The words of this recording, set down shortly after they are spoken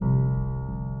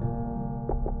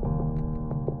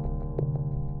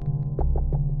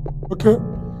Okay?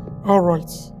 All right.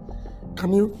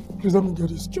 Can you please let me get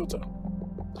this jotter?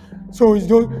 So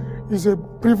it's a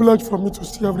privilege for me to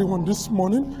see everyone this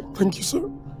morning. Thank you, sir.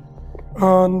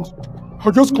 And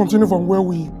I'll just continue from where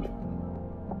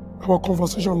our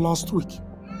conversation last week.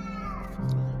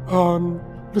 And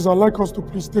please, I'd like us to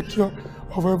please take care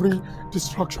of every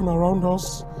distraction around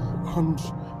us, and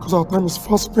because our time is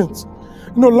fast spent.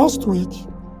 Last week,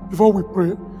 before we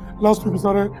pray, we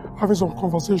started having some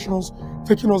conversations,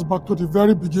 taking us back to the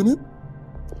very beginning,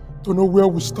 to know where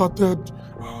we started,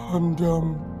 and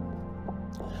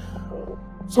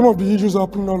some of the issues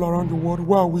happening all around the world.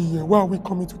 Why are we here? Why are we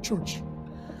coming to church?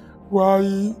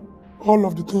 Why all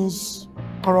of the things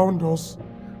around us?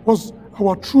 What's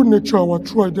our true nature, our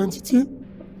true identity,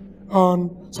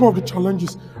 and some of the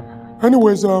challenges.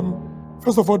 Anyways,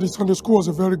 first of all, the Sunday school was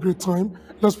a very great time.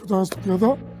 Let's put our hands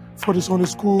together for the Sunday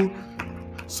school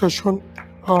session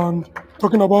and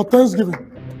talking about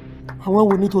Thanksgiving and when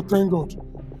we need to thank God.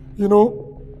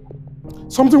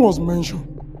 Something was mentioned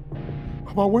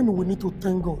about when we need to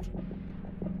thank God.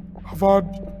 I've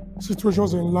had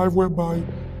situations in life whereby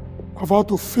I've had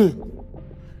to fail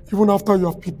even after you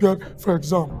have prepared for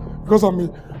exam, because I'm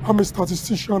a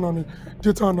statistician and a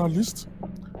data analyst,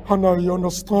 and I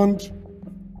understand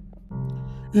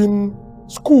in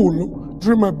school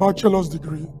during my bachelor's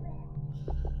degree,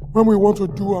 when we want to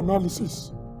do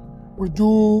analysis, we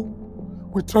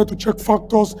try to check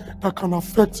factors that can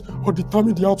affect or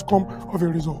determine the outcome of a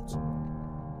result.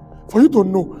 For you to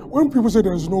know, when people say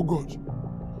there is no God,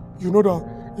 you know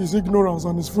that it's ignorance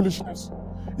and it's foolishness.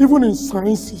 Even in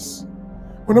sciences,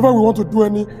 whenever we want to do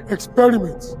any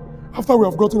experiments, after we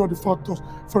have gotten all the factors,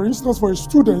 for instance, for a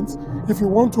student, if you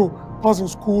want to pass in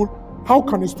school, how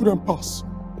can a student pass?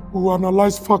 We will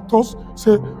analyze factors,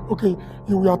 say, okay,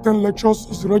 if we attend lectures,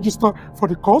 is registered for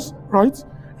the course, right?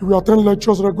 If we attend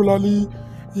lectures regularly,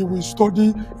 if we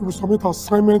study, if we submit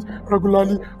assignments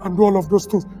regularly, and do all of those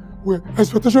things,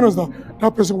 expectation is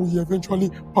that person will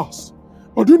eventually pass.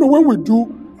 But when we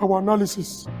do our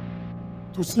analysis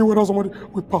to see whether somebody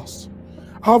will pass,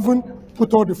 having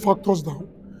put all the factors down,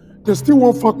 there's still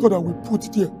one factor that we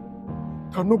put there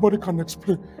that nobody can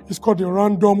explain. It's called the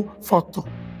random factor.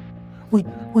 We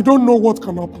don't know what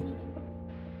can happen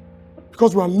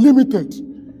because we are limited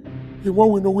in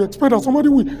what we know. We expect that somebody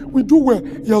will do well.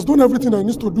 He has done everything that he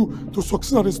needs to do to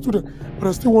succeed as a student, but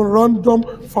there's still one random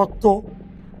factor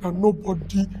that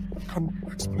nobody can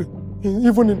explain,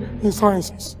 even in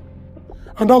sciences.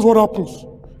 And that's what happens,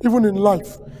 even in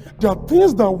life. There are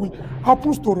things that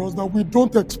happens to us that we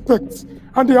don't expect,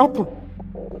 and they happen.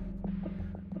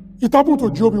 It happened to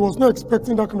Job. He was not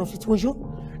expecting that kind of situation.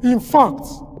 In fact,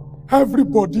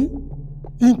 everybody,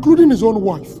 including his own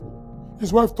wife,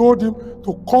 his wife told him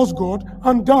to curse God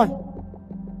and die.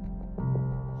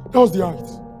 That was the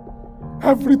height.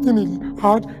 Everything he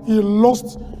had, he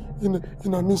lost in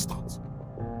an instant.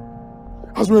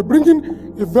 As we were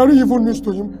bringing a very evil news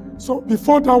to him, so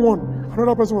before that one,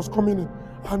 another person was coming in,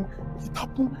 and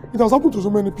it has happened to so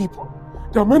many people.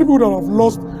 There are many people that have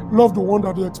lost loved one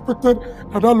that they expected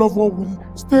that loved one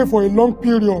will stay for a long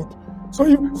period. So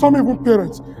some even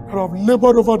parents that have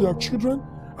labored over their children,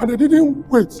 and they didn't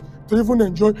wait to even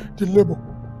enjoy the labor.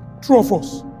 True of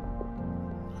us.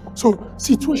 So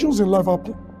situations in life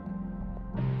happen.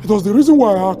 It was the reason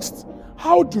why I asked,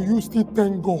 how do you still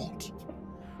thank God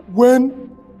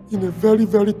when in a very,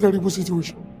 very terrible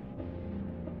situation?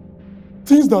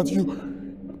 Things that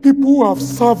people who have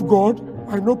served God,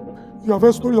 I know you have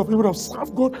heard stories of people that have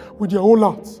served God with their whole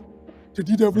heart. They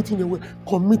did everything, they were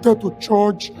committed to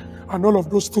church and all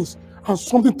of those things. And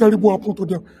something terrible happened to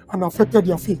them and affected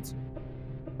their faith.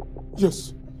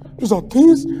 Yes, those are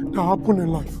things that happen in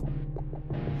life.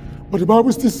 But the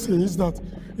Bible still says that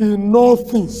in all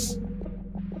things,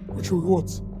 we should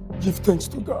what? Give thanks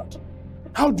to God.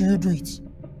 How do you do it?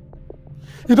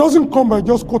 It doesn't come by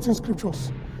just quoting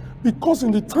scriptures. Because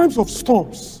in the times of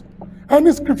storms,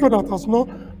 any scripture that has not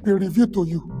been revealed to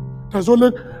you, that's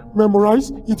only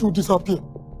memorized, it will disappear.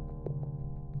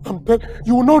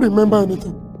 You will not remember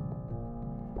anything.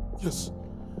 Yes.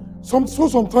 So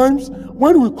sometimes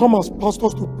when we come as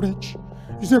pastors to preach,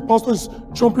 you see a pastor is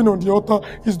jumping on the altar,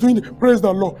 he's doing the praise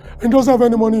the Lord, and he doesn't have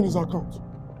any money in his account.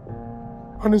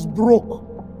 And he's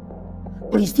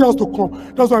broke. But he still has to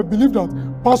come. That's why I believe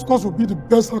that pastors will be the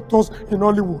best actors in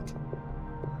Hollywood.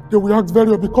 They will act very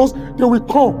well because they will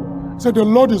come, say the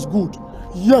Lord is good,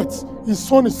 yet his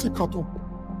son is sick at home.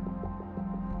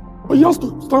 But he has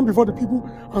to stand before the people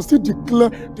and still declare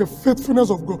the faithfulness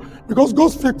of God. Because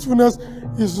God's faithfulness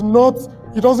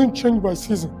it doesn't change by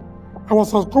season. Our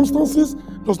circumstances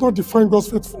does not define God's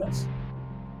faithfulness.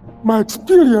 My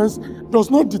experience does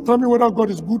not determine whether God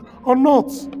is good or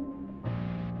not.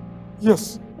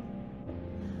 Yes.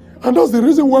 And that's the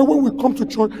reason why when we come to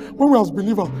church, when we as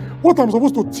believers, what I'm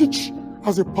supposed to teach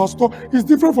as a pastor is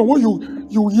different from what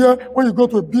you hear when you go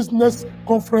to a business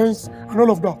conference and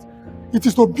all of that. It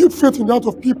is to build faith in the heart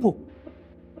of people.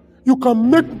 You can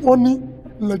make money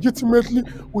legitimately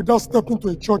without stepping to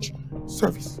a church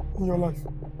service in your life.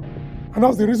 And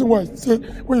that's the reason why I say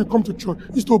when you come to church,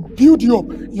 is to build you up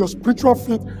your spiritual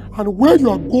faith and where you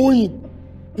are going.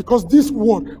 Because this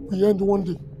world will end one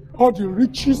day. All the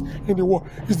riches in the world.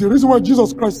 Is the reason why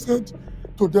Jesus Christ said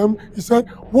to them, he said,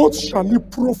 what shall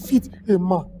it profit a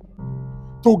man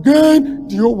to gain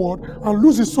the whole world and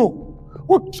lose his soul?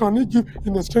 What shall he give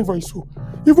in exchange for his soul?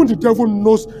 Even the devil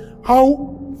knows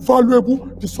how valuable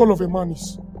the soul of a man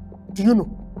is. Do you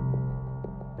know?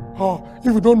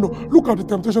 If you don't know, look at the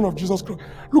temptation of Jesus Christ.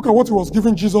 Look at what he was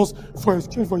giving Jesus for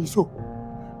exchange for his soul.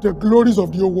 The glories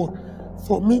of the whole world.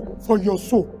 For me, for your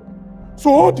soul. So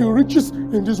all the riches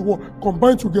in this world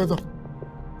combined together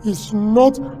is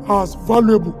not as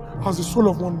valuable as the soul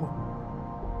of one man.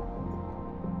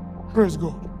 Praise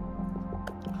God.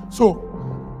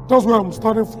 So that's where I'm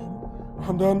starting from.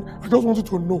 And then I just want you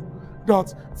to know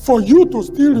that for you to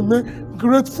still remain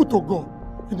grateful to God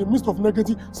in the midst of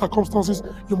negative circumstances,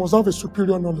 you must have a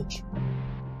superior knowledge.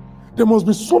 There must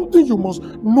be something you must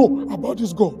know about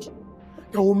this God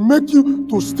that will make you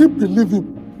to still believe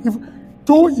him.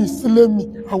 Though he slay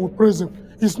me, I will praise him.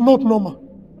 It's not normal.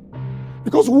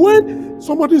 Because when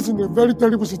somebody is in a very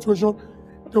terrible situation,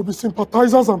 there will be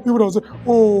sympathizers and people that will say,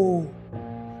 oh,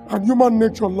 and human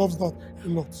nature loves that a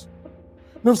lot.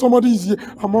 And if somebody is here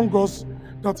among us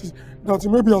that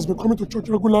maybe has been coming to church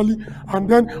regularly, and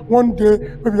then one day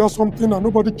maybe he has something and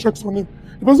nobody checks on him,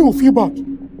 the person will feel bad.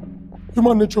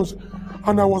 Human nature.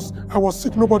 And I was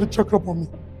sick, nobody checked up on me.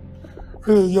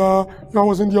 Hey, I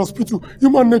was in the hospital.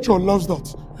 Human nature loves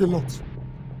that a lot.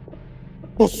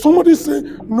 But somebody say,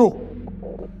 no,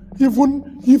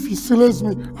 even if he slays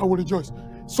me, I will rejoice.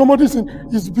 Somebody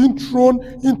is being thrown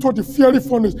into the fiery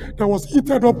furnace that was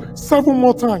heated up 7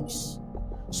 more times,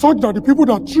 such that the people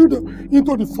that threw them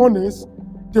into the furnace,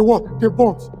 they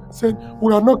burnt, saying,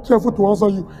 we are not careful to answer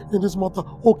you in this matter,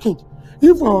 O king.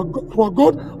 If our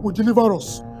God will deliver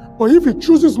us, but if he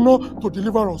chooses not to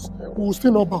deliver us, we will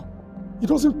still not bow. It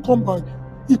doesn't come by,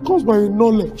 it comes by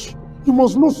knowledge. You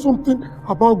must know something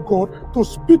about God to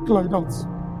speak like that.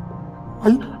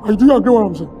 Do you agree what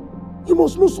I'm saying? You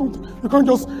must know something. You can't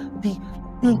just be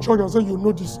in church and say you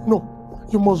know this. No.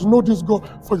 You must know this God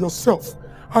for yourself.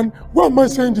 And why am I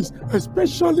saying this?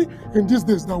 Especially in these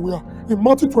days that we are. In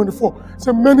Matthew 24, it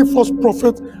says many false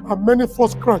prophets and many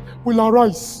false Christ will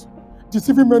arise,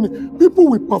 deceiving many.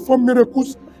 People will perform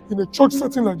miracles in a church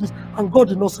setting like this, and God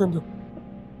did not send them.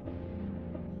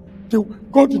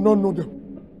 God did not know them.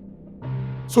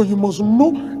 So you must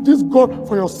know this God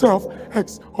for yourself,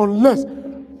 unless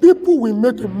people will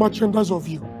make a merchandise of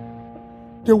you.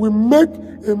 They will make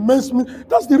a mess.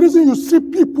 That's the reason you see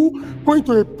people going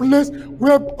to a place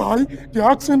whereby they're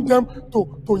asking them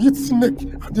to eat snake,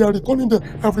 and they are returning them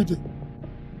every day.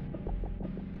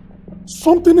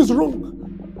 Something is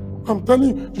wrong. I'm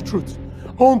telling you the truth.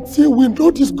 Until we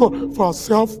know this God for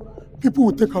ourselves, people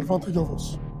will take advantage of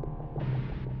us.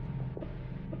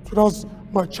 So that's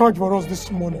my charge for us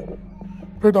this morning.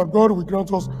 Pray that God will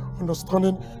grant us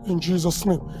understanding in Jesus'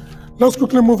 name. Let's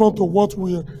quickly move on to what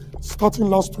we are starting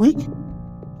last week.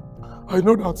 I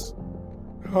know that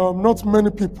not many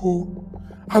people,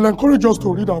 I'll encourage us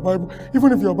to read our Bible.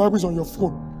 Even if your Bible is on your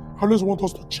phone, I always want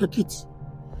us to check it.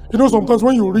 You know, sometimes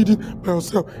when you read it by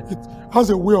yourself, it has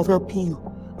a way of helping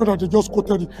you. Not that they just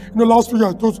quoted it. You know, last week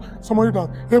I told somebody that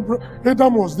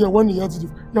Adam was there when he heard it.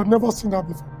 He had never seen that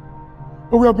before.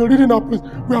 But we have been reading that place.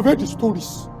 We have heard the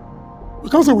stories. We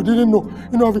can't say we didn't know.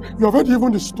 You know, you have heard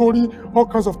even the story, all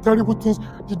kinds of terrible things.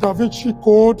 The Da Vinci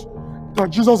Code, that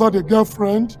Jesus had a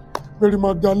girlfriend, Mary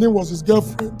Magdalene was his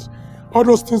girlfriend. All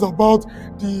those things about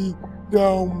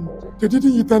they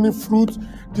didn't eat any fruit.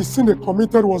 The sin they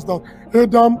committed was that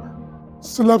Adam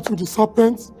slept with the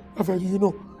serpent.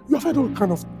 You have heard all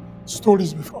kind of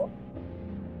stories before.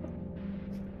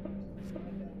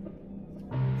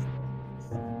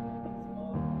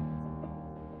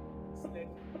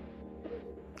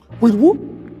 With who?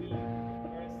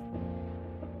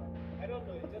 I don't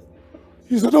know.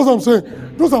 That's what I'm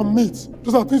saying. Those are myths.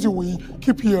 Those are things you will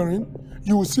keep hearing.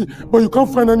 You will see. But you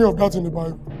can't find any of that in the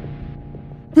Bible.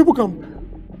 People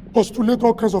can postulate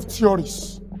all kinds of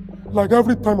theories. Like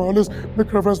every time I always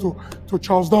make reference to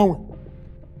Charles Darwin.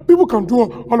 People can do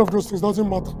all of those things. Doesn't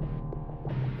matter.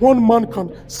 One man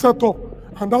can set up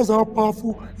And that's how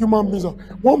powerful human beings are.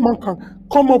 One man can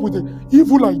come up with an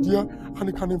evil idea and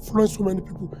it can influence so many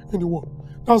people in the world.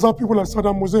 That's how people like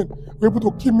Saddam Hussein were able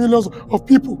to kill millions of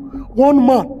people. One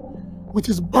man, with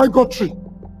his bigotry,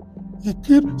 he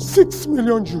killed 6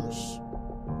 million Jews.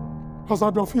 That's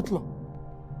Adolf Hitler.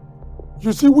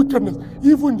 You see wickedness,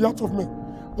 even in the heart of men.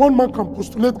 One man can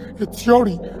postulate a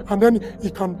theory and then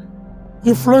he can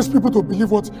influence people to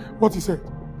believe what he said.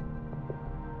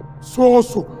 So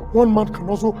also, one man can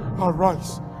also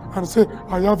arise and say,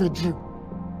 I have a dream,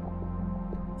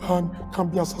 and can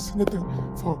be assassinated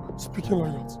for speaking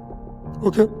like that.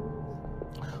 Okay?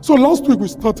 So last week we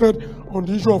started on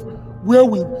the issue of where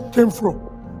we came from.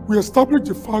 We established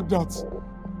the fact that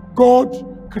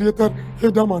God created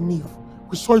Adam and Eve.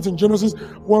 We saw it in Genesis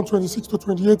 1:26 to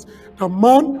 28. The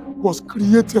man was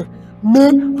created,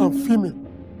 male and female.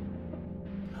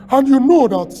 And you know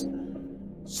that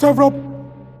several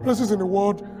places in the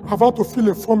world have had to fill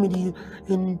a form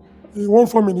in one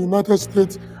form in the United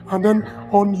States, and then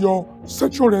on your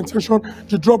sexual orientation,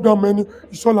 you drop down menu,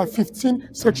 you saw like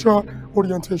 15 sexual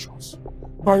orientations.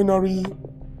 Binary,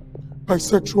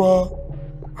 bisexual,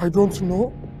 I don't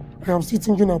know. I am still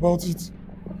thinking about it.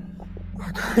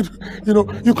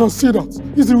 You can see that.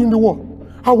 It's in the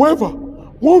world. However,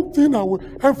 one thing I will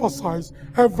emphasize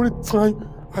every time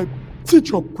I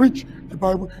teach or preach the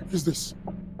Bible is this.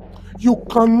 You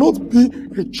cannot be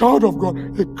a child of God,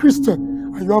 a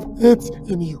Christian, and you have hate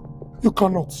in you. You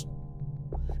cannot.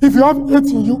 If you have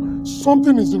hate in you,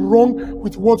 something is wrong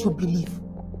with what you believe.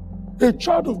 A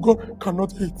child of God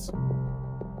cannot hate.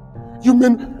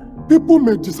 People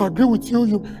may disagree with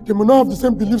you, they may not have the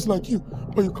same beliefs like you,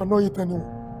 but you cannot hate anyone.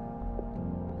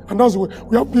 And that's the way.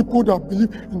 We have people that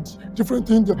believe in different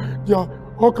things. There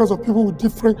are all kinds of people with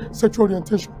different sexual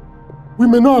orientation. We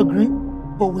may not agree,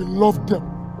 but we love them.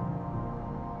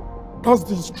 That's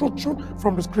the instruction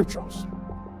from the scriptures.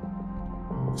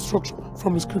 Instruction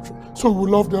from the scripture. So we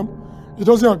love them. It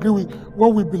doesn't agree with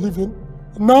what we believe in.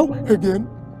 Now, again,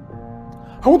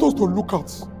 I want us to look at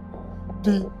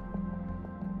the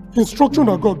instruction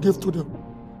that God gave to them.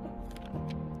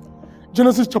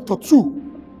 Genesis chapter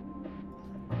 2,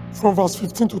 from verse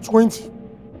 15 to 20.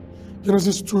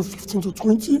 Genesis 2, 15 to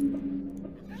 20.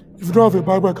 If you don't have a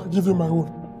Bible, I can give you my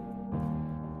own.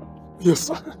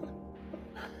 Yes.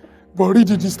 But read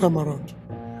it this time around.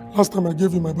 Last time I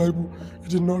gave you my Bible, you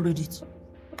did not read it.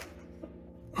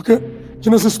 Okay?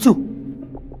 Genesis 2.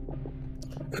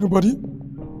 Anybody?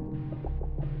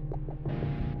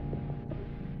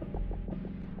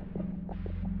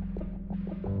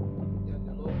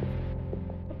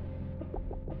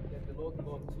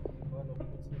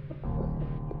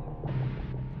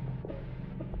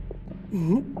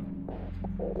 Mm-hmm.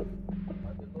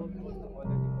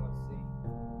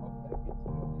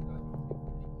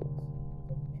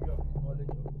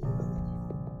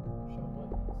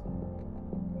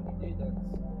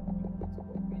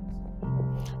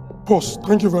 Pause.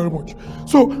 Thank you very much.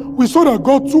 So we saw that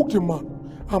God took the man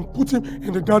and put him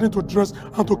in the garden to dress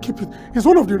and to keep it. It's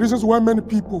one of the reasons why many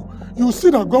people, you see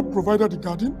that God provided the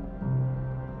garden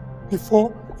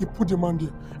before he put the man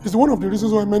there. It's one of the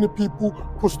reasons why many people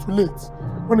postulate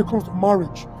when it comes to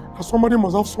marriage, that somebody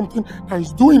must have something that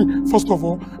he's doing, first of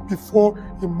all, before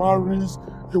he marries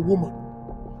a woman.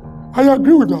 I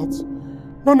agree with that.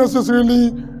 Not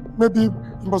necessarily, maybe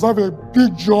he must have a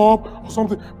big job or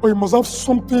something, but he must have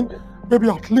something, maybe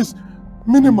at least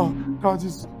minimal, that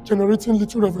is generating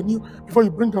little revenue before you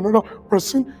bring another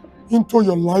person into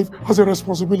your life as a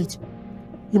responsibility.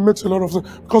 It makes a lot of sense,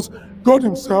 because God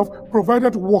himself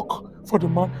provided work for the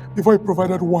man before he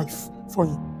provided wife for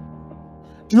him.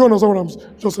 Do you understand what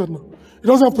I'm just said now? It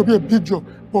doesn't have to be a big job,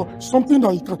 but something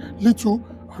that you can lead to,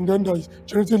 and then that is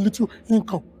generating little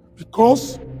income.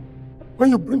 Because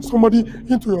when you bring somebody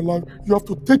into your life, you have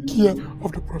to take care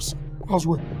of the person as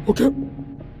well. Okay?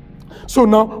 So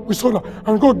now we saw that,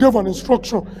 and God gave an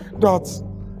instruction that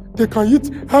they can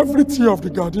eat every tree of the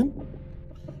garden.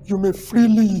 You may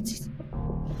freely eat it.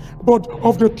 But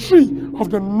of the tree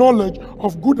of the knowledge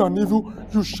of good and evil,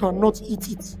 you shall not eat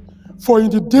it. For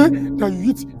in the day that you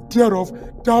eat thereof,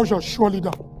 thou shalt surely die.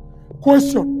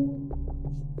 Question.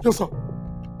 Yes, sir.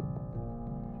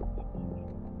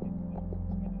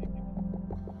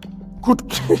 Good.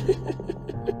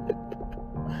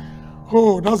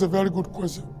 Oh, that's a very good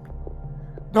question.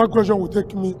 That question will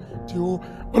take me to whole.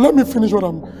 But let me finish what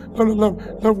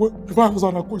before I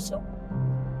answer that question.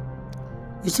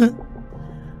 You see,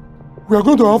 we are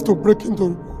going to have to break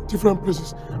into different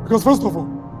places. Because first of all,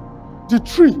 the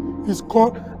tree is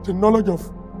called the knowledge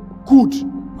of good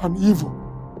and evil.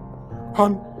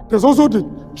 And there's also the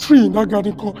tree in that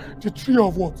garden called the tree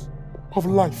of what? of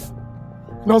life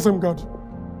in that same garden.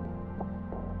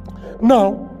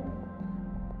 Now,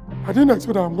 I didn't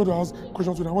expect that I'm going to ask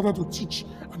questions today. I wanted to teach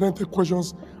and then take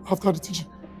questions after the teaching.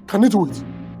 Can it wait?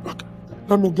 Okay.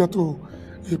 Let me get to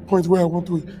a point where I want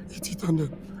to eat it and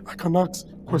then I can ask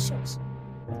questions.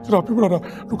 So that people that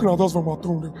are looking at us from at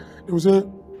home, they will say,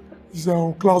 it's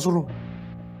a classroom.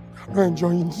 I'm not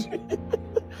enjoying it.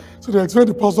 So they expect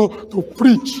the pastor to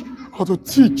preach or to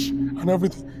teach and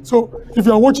everything. So if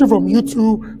you are watching from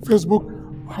YouTube, Facebook,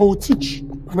 I will teach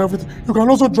and everything. You can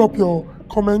also drop your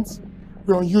comments.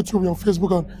 We're on YouTube, we're on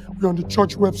Facebook, and we're on the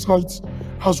church websites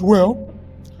as well,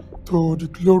 to the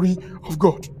glory of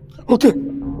God. Okay.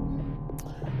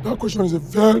 That question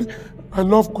is I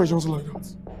love questions like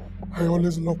that. I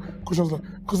always love questions like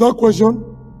that. Because that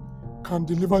question can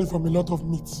deliver you from a lot of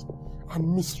myths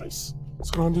and mysteries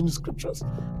surrounding the scriptures.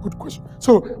 Good question.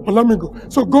 So, but let me go.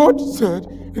 So God said,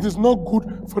 it is not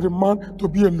good for the man to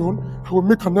be alone. I will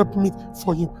make an helpmeet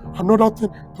for him. Another thing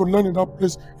to learn in that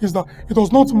place is that it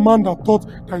was not man that thought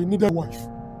that he needed a wife.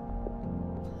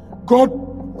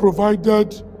 God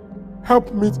provided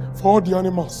helpmeet for all the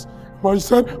animals. But he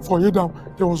said for Adam,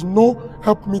 there was no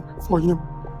helpmeet for him.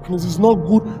 And it is not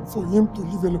good for him to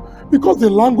live alone. Because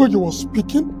the language he was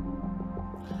speaking,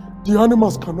 the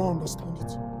animals cannot understand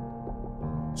it.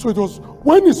 So it was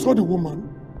when he saw the woman,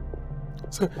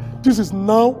 he said, this is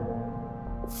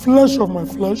now flesh of my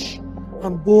flesh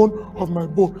and bone of my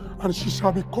bone, and she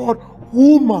shall be called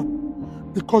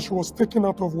woman, because she was taken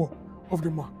out of what? Of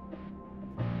the man.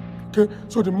 Okay,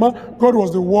 so the man, God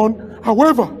was the one.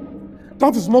 However,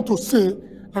 that is not to say,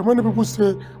 like many people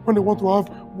say when they want to have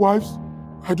wives,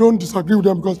 I don't disagree with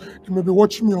them because they may be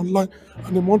watching me online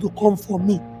and they want to come for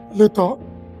me later.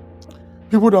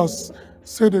 People that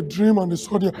say they dream and they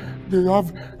saw they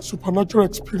have supernatural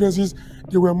experiences.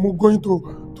 They were going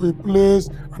to a place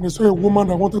and they saw a woman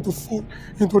that wanted to fall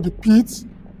into the pit,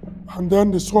 and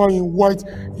then they saw her in white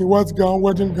gown,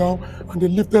 wedding gown, and they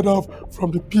lifted her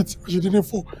from the pit and she didn't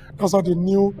fall. That's how they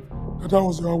knew that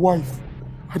was her wife.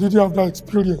 I didn't have that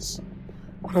experience,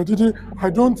 but I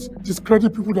don't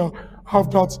discredit people that have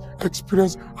that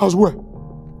experience as well.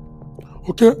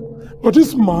 Okay? But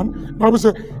this man, the Bible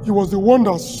said, he was the one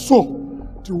that saw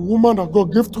the woman that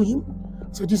God gave to him.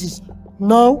 Said, this is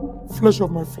now flesh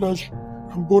of my flesh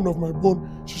and bone of my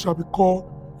bone. She shall be called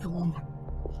a woman.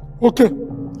 Okay.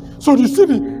 So you see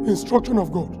the instruction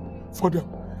of God for them.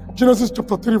 Genesis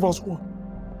chapter 3 verse 1.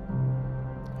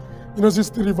 Genesis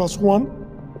 3 verse 1.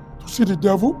 To see the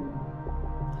devil.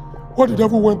 What the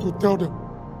devil went to tell them.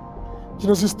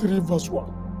 Genesis 3 verse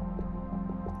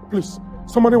 1. Please,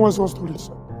 somebody wants us to read.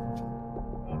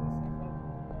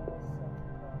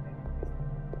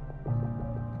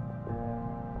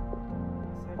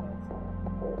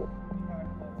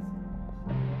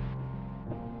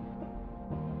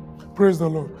 Praise the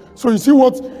Lord. So you see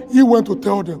what he went to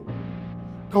tell them.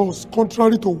 That was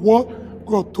contrary to what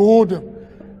God told them.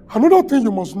 Another thing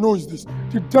you must know is this.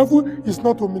 The devil is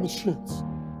not omniscient.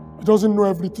 He doesn't know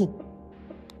everything.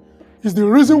 It's the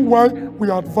reason why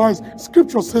we advise.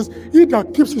 Scripture says, he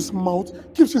that keeps his mouth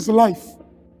keeps his life.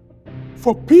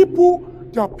 For people,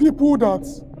 there are people that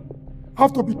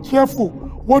have to be careful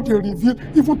what they reveal,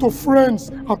 even to friends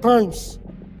at times.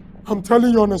 I'm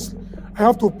telling you honestly, I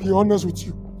have to be honest with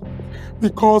you.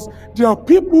 Because there are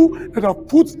people that have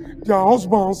put their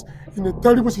husbands in a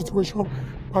terrible situation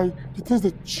by the things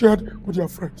they shared with their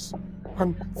friends,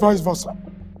 and vice versa.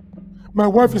 My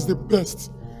wife is the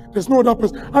best. There's no other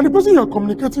person. And the person you are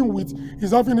communicating with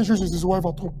is having issues with his wife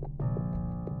at home.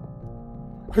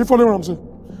 Are you following what I'm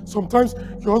saying? Sometimes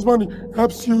your husband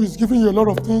helps you, is giving you a lot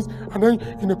of things, and then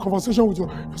in a conversation with you,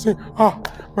 you're saying,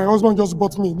 my husband just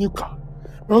bought me a new car.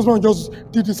 My husband just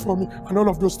did this for me, and all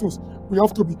of those things. We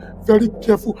have to be very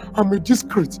careful and be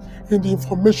discreet in the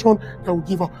information that we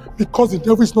give out, because the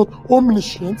devil is not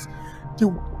omniscient.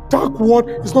 The dark world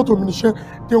is not omniscient.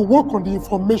 They work on the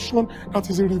information that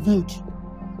is revealed.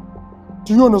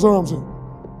 Do you understand what I'm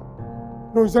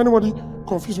saying? No, is anybody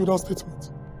confused with that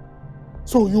statement?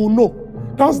 So you know.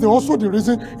 That's also the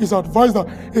reason it's advised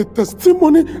that a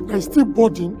testimony that is still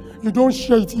budding, you don't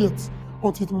share it yet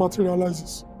until it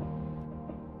materializes.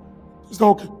 Is that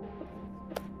okay?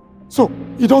 So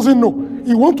he doesn't know.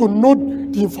 He wants to know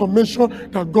the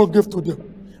information that God gave to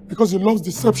them because he loves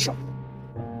deception.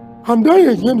 And then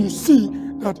again, you see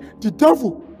that the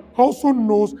devil also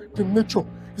knows the nature.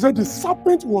 He said the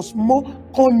serpent was more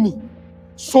cunning,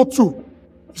 subtle.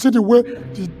 You see the way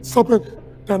the serpent,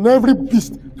 than every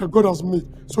beast that God has made.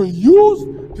 So he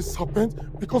used the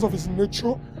serpent because of his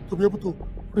nature to be able to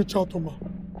reach out to man.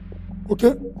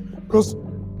 Okay? Because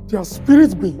they are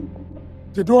spirit beings.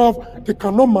 They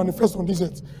cannot manifest on this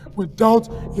earth without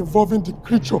involving the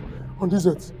creature on this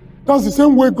earth. That's the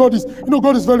same way God is. You know,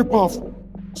 God is very powerful,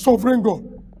 sovereign God.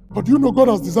 But you know, God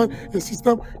has designed a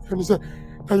system, and He said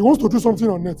that He wants to do something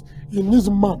on earth. He needs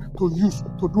man to use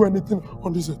to do anything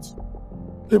on this earth.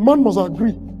 A man must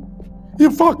agree.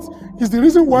 In fact, it's the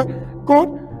reason why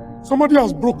somebody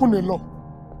has broken a law.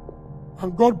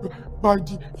 And God, by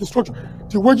the instruction,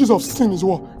 the wages of sin is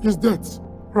what? Is death.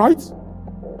 Right?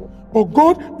 But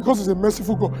God, because He's a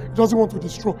merciful God, He doesn't want to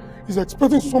destroy. He's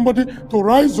expecting somebody to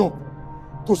rise up,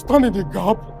 to stand in the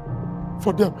gap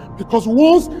for them. Because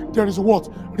once there is what?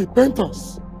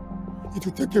 Repentance, it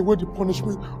will take away the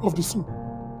punishment of the sin.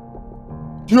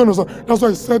 Do you understand? That's why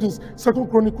He said in 2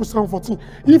 Chronicles 7:14,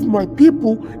 if my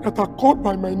people that are called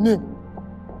by my name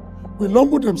will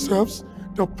humble themselves,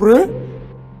 they'll pray,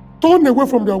 turn away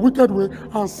from their wicked way,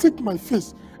 and seek my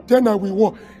face, then I will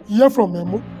what? Hear from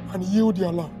heaven and heal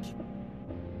their land.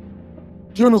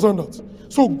 Do you understand that?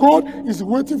 So God is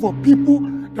waiting for people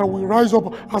that will rise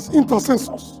up as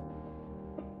intercessors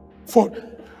for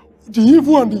the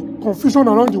evil and the confusion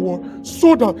around the world,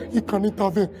 so that He can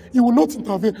intervene. He will not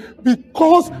intervene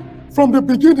because from the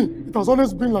beginning it has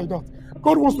always been like that.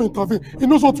 God wants to intervene. He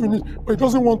knows what we need, but He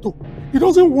doesn't want to. He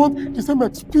doesn't want the same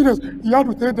experience He had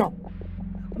with Adam.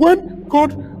 When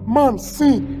man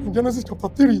sinned in Genesis chapter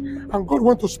 3, and God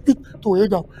went to speak to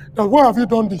Adam, that why have you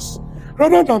done this?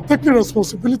 Rather than taking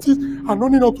responsibility and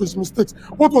owning up to his mistakes,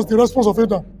 what was the response of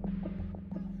Adam?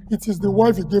 It is the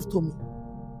wife you gave to me.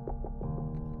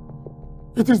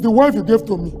 It is the wife you gave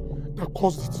to me that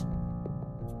caused it.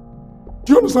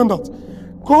 Do you understand that?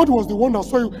 God was the one that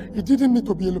saw you. He didn't need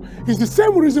to be alone. It's the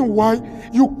same reason why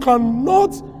you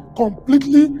cannot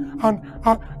completely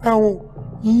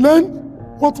learn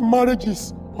what marriage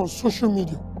is on social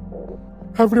media.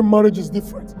 Every marriage is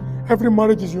different. Every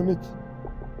marriage is unique.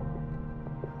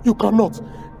 You cannot.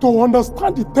 To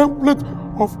understand the template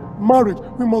of marriage,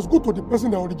 we must go to the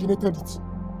person that originated it,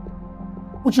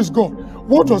 which is God.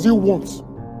 What does He want?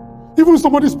 Even if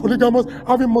somebody is polygamous,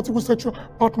 having multiple sexual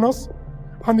partners,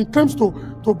 and he claims to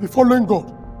be following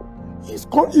God,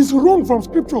 it's wrong from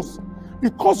scriptures.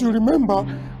 Because you remember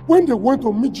when they went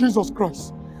to meet Jesus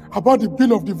Christ about the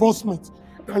bill of divorcement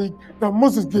that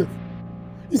Moses gave,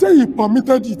 He said He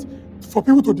permitted it for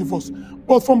people to divorce.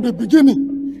 But from the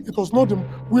beginning, it was not the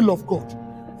will of God.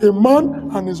 A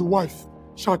man and his wife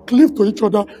shall cleave to each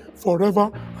other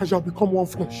forever and shall become one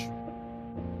flesh.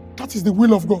 That is the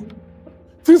will of God.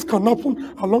 Things can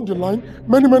happen along the line.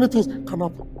 Many things can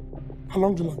happen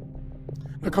along the line.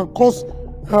 They can cause,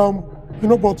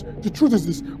 but the truth is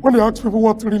this. When they ask people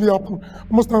what really happened,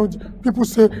 most times people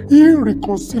say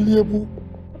irreconcilable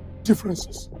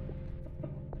differences.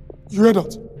 You hear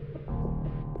that?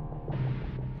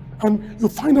 And you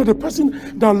find that the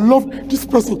person that loved this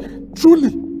person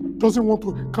truly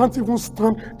can't even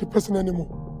stand the person anymore.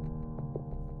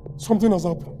 Something has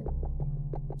happened.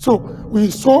 So we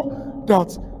saw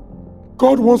that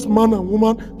God wants man and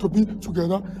woman to be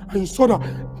together, and you saw that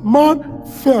man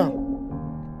fell.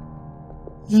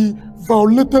 He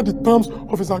violated the terms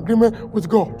of his agreement with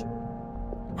God.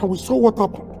 And we saw what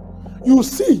happened. You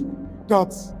see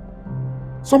that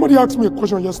somebody asked me a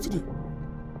question yesterday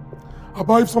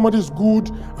about if somebody is good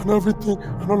and everything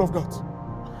and all of that.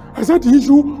 I said the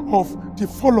issue of the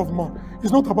fall of man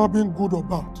is not about being good or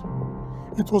bad.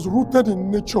 It was rooted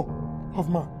in nature of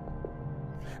man.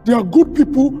 There are good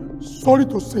people, sorry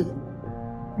to say,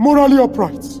 morally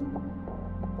upright.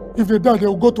 If they die, they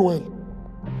will go to hell.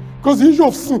 Because the issue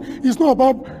of sin is not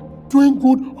about doing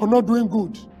good or not doing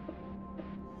good.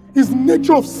 It's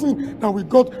nature of sin that we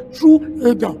got through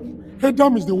Adam.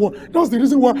 Adam is the one. That's the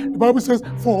reason why the Bible says,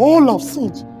 for all have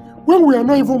sinned. When we are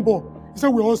not even born, He said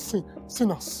we all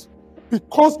sinners.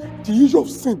 Because the issue of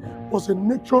sin was a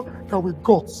nature that we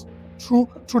got through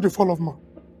the fall of man.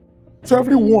 So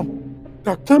everyone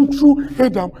that came through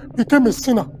Adam became a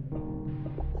sinner.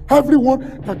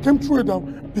 Everyone that came through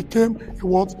Adam became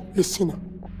a sinner.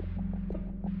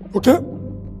 Okay?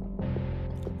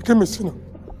 Became a sinner.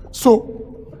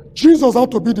 So Jesus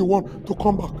had to be the one to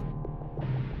come back.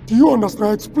 Do you understand?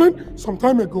 I explained some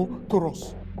time ago to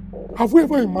us. Have we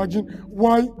ever imagined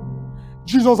why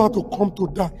Jesus had to come to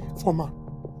die for man?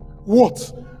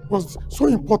 What was so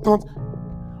important?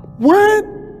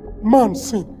 When man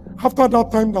sinned, after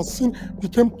that time that sin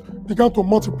began to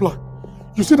multiply,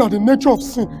 you see that the nature of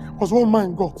sin was what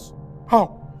man got.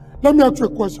 How? Let me ask you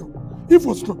a question. If it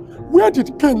was true, where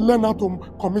did Cain learn how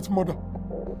to commit murder?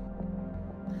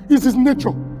 It's his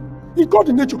nature. He got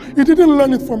the nature. He didn't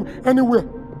learn it from anywhere.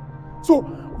 So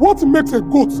what makes a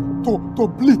goat to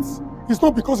bleed is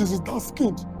not because it is dark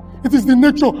skinned. It is the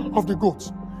nature of the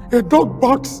goat. A dog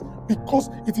barks because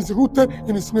it is rooted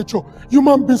in its nature.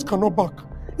 Human beings cannot bark.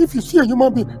 If you see a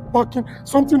human being barking,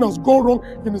 something has gone wrong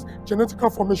in his genetical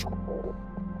formation.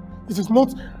 It is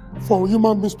not for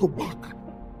human beings to bark.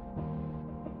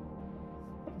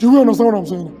 Do you understand what I'm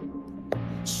saying?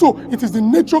 So it is the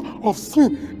nature of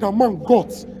sin that man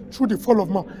got through the fall of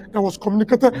man that was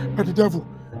communicated by the devil.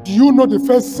 Do you know the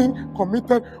first sin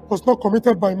committed was not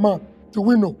committed by man? Do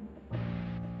we know?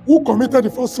 Who committed the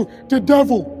first sin? The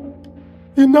devil.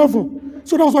 In heaven.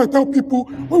 So that's why I tell people,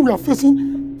 when we are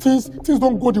facing things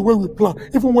don't go the way we plan,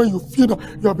 even when you feel that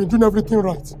you have been doing everything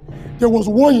right. There was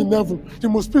war in heaven, the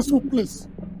most peaceful place.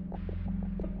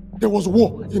 There was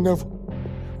war in heaven.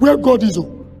 Where God is,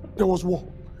 there was war.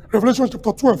 Revelation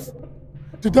chapter 12.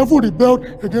 The devil rebelled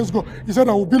against God. He said,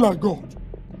 I will be like God.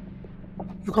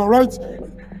 You can write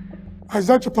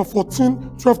Isaiah chapter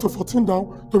 14, 12 to 14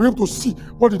 down to be able to see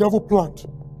what the devil planned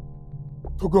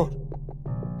to God.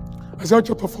 Isaiah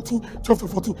chapter 14, 12 to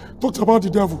 14 talks about the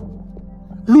devil.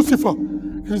 Lucifer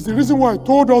is the reason why I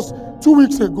told us 2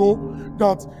 weeks ago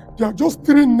that there are just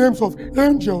 3 names of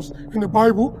angels in the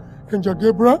Bible: Angel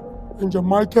Gabriel, Angel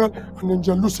Michael, and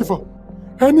Angel Lucifer.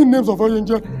 Any names of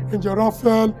angel, Angel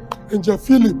Raphael, Angel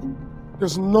Philip,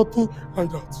 there's nothing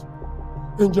like that.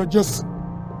 Angel Jesse,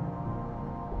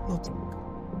 nothing.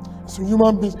 It's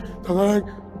human beings that are like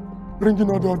bringing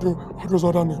all those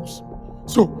other names.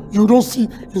 So you don't see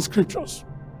in scriptures.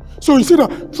 So you see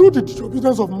that through the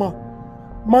disobedience of man,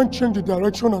 man changed the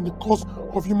direction and the course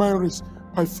of human race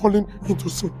by falling into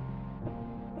sin.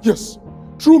 Yes,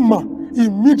 through man,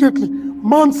 immediately,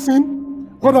 man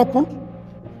sinned. What happened?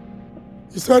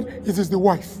 He said, it is the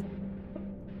wife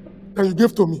that you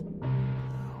gave to me.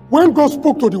 When God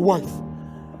spoke to the wife,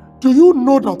 do you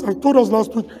know that I told us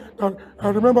last week that I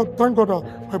remember, thank God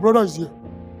that my brother is here,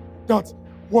 that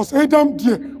was Adam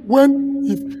there when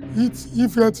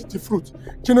Eve ate the fruit?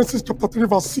 Genesis chapter 3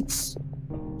 verse 6.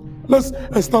 Let's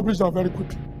establish that very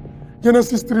quickly.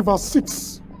 Genesis 3 verse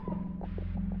 6.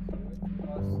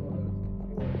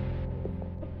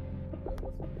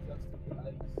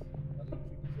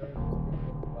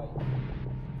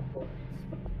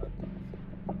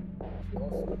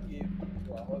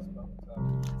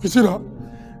 You see that?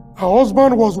 Her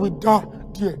husband was with her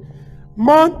there.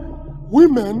 Man,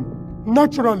 women,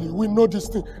 naturally, we know this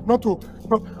thing. But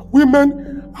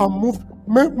women are moved.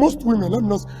 Most women, let me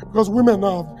not, because women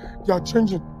now, they are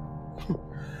changing.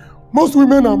 Most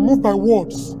women are moved by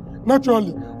words.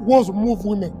 Naturally, words move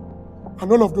women.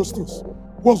 And all of those things.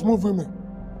 Words move women.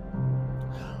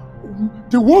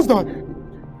 The words that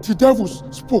the devil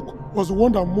spoke was the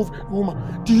one that moved the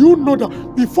woman. Do you know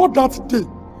that before that day,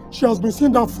 she has been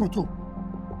seeing that fruit too?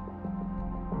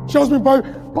 She has been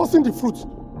passing the fruit.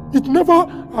 It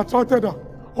never attracted her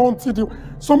until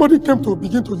somebody came to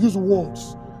begin to use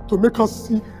words to make her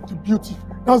see the beauty.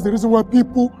 That's the reason why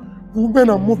women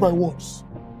are moved by words.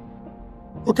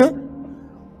 Okay?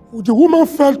 The woman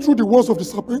fell through the words of the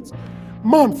serpent.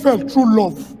 Man fell through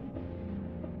love.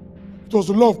 It was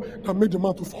love that made the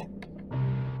man to fall.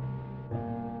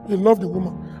 He loved the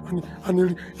woman and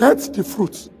he ate the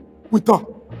fruit with her.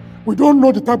 We don't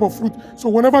know the type of fruit. So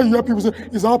whenever you hear people say,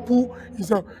 it's apple,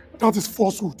 that is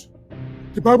falsehood.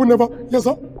 The Bible never, yes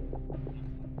sir?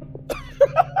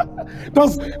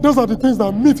 Those are the things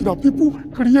that meet, that people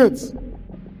create.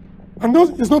 And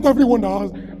it's not everyone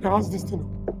that has this thing.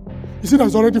 You see that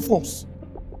it's already false.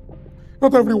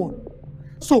 Not everyone.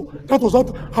 So that was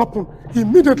what happened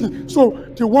immediately. So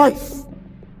the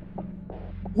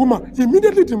woman,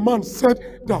 immediately the man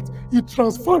said that he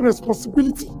transferred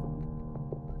responsibility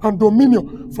and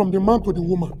dominion from the man to the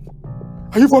woman.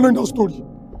 Are you following that story?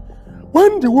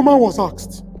 When the woman was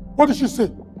asked, what did she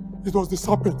say? It was the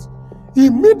serpent.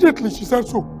 Immediately she said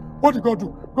so. What did God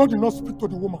do? God did not speak to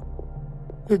the woman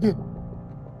again.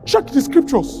 Check the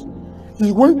scriptures.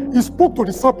 He spoke to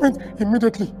the serpent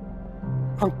immediately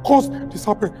and caused the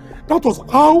serpent. That was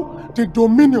how the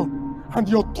dominion and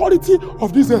the authority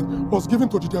of this earth was given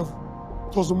to the devil.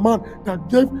 It was the man that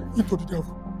gave it to the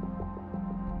devil.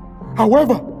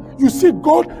 However, you see,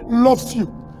 God loves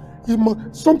you.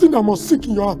 Something that must seek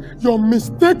in your heart. Your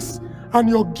mistakes and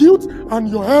your guilt and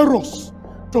your errors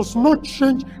does not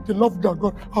change the love that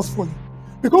God has for you.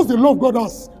 Because the love God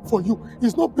has for you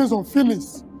is not based on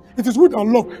feelings. It is with our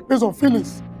love based on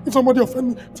feelings. If somebody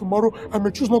offends me tomorrow, I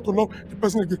may choose not to love the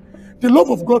person again. The love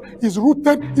of God is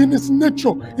rooted in his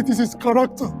nature. It is his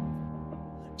character.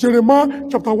 Jeremiah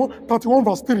chapter 31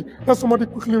 verse 3. Let somebody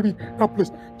quickly read that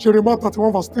place. Jeremiah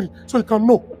 31 verse 3. So you can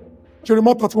know.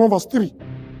 Jeremiah 31 verse 3.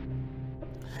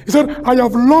 He said, I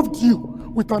have loved you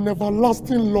with an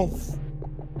everlasting love.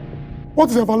 What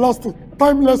is everlasting?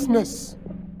 Timelessness.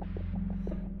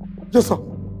 Yes, sir.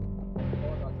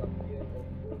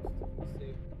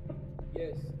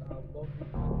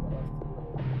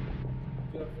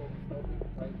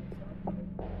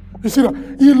 You see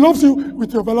that? He loves you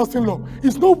with your everlasting love.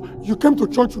 It's not you came to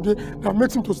church today that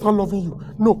makes him to start loving you.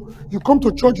 No. You come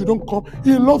to church, you don't come.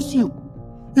 He loves you.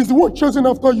 He's the one chasing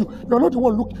after you. You're not the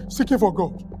one seeking for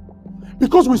God.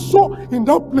 Because we saw in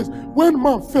that place, when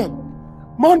man fell,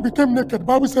 man became naked. The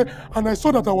Bible said, and I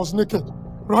saw that I was naked.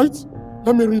 Right?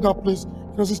 Let me read that place.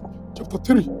 Genesis chapter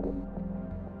 3.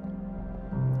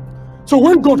 So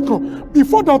when God comes,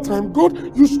 before that time,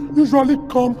 God usually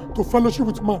come to fellowship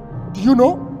with man. Do you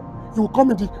know? He will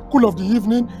come in the cool of the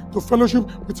evening to fellowship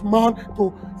with man,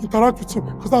 to interact with him,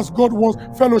 because that's God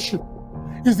wants fellowship.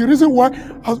 It's the reason why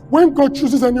when God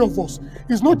chooses any of us,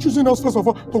 he's not choosing us first of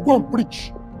all to go and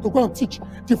preach, to go and teach.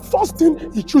 The first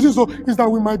thing he chooses us is that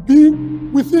we might be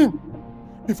with him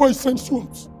before he sends you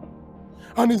out.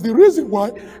 And it's the reason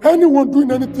why anyone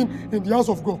doing anything in the house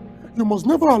of God, you must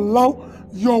never allow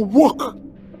your work,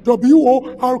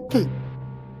 W-O-R-K,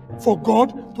 for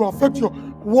God to affect your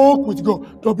walk with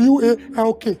God,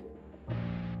 W-A-L-K.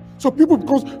 So people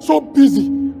become so busy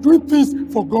doing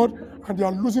things for God and they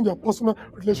are losing their personal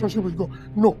relationship with God.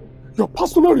 No, your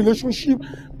personal relationship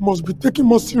must be taken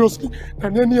more seriously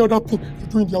than any other thing you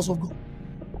do in the house of God.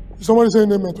 Is somebody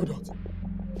saying amen to that?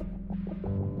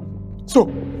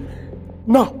 So,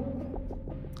 now,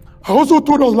 I also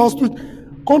told us last week,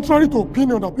 contrary to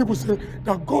opinion that people say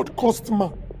that God cursed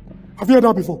man. Have you heard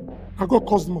that before? That God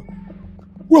cursed man.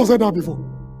 Who has heard that before?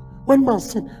 When man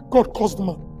sinned, God cursed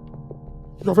man.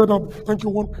 You have heard that? Thank you,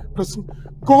 one person.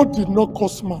 God did not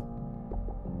curse man.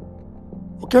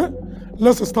 Okay?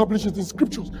 Let's establish it in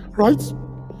scriptures, right?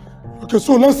 Okay,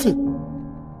 so let's see.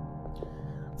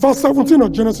 Verse 17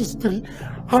 of Genesis 3.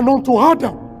 And unto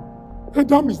Adam.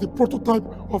 Adam is the prototype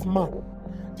of man.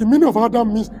 The meaning of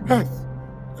Adam means earth.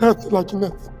 Earth like in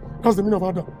earth. That's the meaning of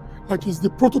Adam. Like it's the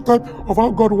prototype of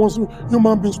how God wants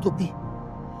human beings to be.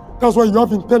 That's why you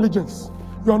have intelligence.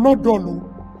 You are not dull.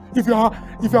 If you are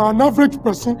an average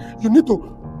person, you need to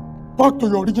back to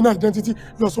your original identity.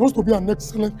 You are supposed to be an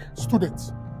excellent student.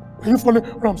 Are you following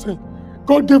what I'm saying?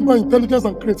 God gave man intelligence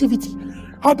and creativity.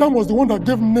 Adam was the one that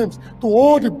gave names to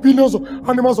all the billions of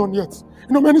animals on earth.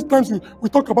 You know, many times we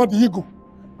talk about the eagle.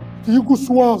 The eagle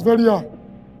soars very high.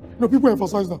 You know, people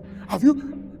emphasize that.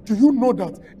 Do you know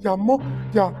that there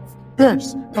are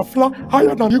birds that fly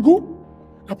higher than eagle?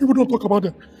 That people don't talk about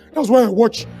them. That's why I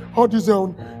watch all these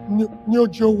Neo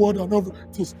Geo World and other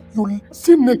things. You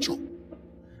see nature.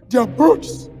 There are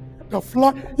birds that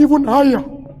fly even higher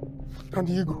than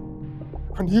the eagle.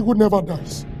 And the eagle never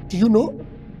dies. Do you know?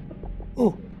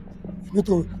 Oh, you need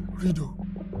to read.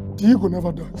 The eagle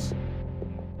never dies.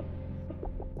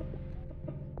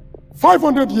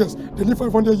 500 years. They live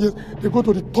 500 years. They go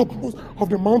to the topmost of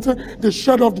the mountain. They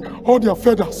shed off all their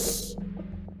feathers.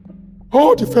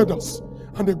 All the feathers.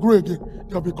 And they grow again.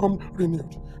 They have become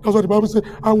renewed. That's why the Bible says,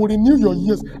 I will renew your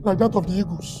years like that of the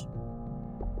eagles.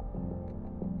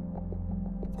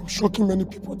 I'm shocking many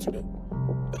people today.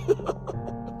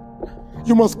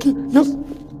 You must keep, yes?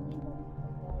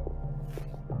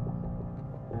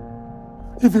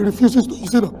 If he refuses to, you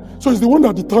see that? So it's the one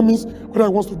that determines whether he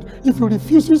wants to. If he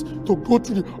refuses to go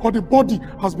through or the body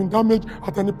has been damaged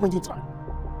at any point in time.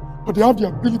 But they have the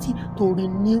ability to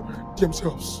renew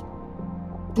themselves.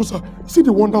 Those are, see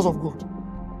the wonders of God.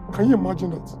 Can you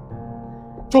imagine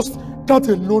that? Just that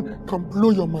alone can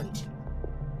blow your mind.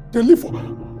 They live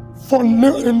for a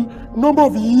number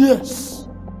of years,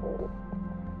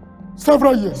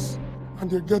 several years, and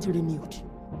they get renewed.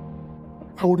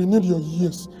 I will renew your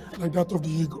years like that of the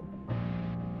eagle.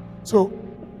 So,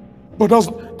 but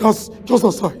that's just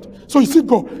aside. So you see,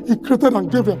 God, He created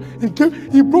and gave them.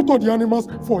 He brought all the animals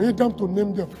for Adam to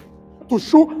name them, to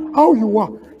show how you are,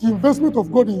 the investment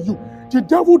of God in you. The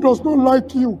devil does not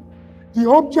like you. The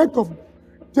object of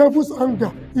devil's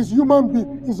anger is human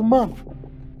being, is man.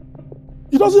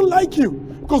 He doesn't like you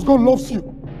because God loves you.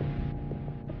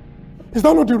 Is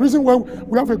that not the reason why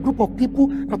we have a group of people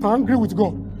that are angry with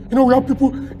God? You know,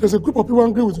 there's a group of people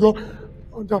angry with God,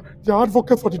 they are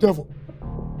advocates for the devil.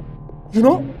 You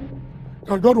know?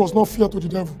 That God was not fair to the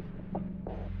devil.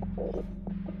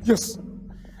 Yes.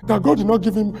 That God did not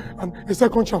give him a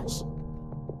second chance.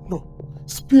 No.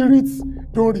 Spirits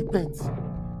don't repent.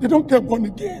 They don't get born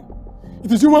again.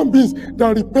 It is human beings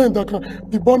that repent that can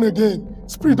be born again.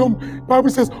 Spirit don't. Bible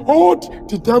says, all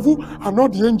the devil and all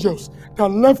the angels that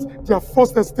left their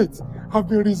first estate have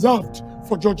been reserved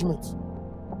for judgment.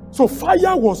 So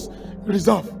fire was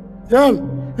reserved. Hell.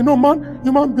 You know,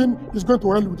 human being is going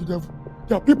to hell with the devil.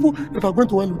 There are people that are going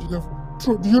to hell with the devil.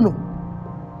 True, do you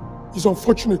know? It's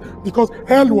unfortunate because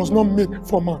hell was not made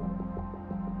for man.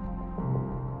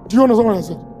 Do you understand what I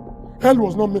said? Hell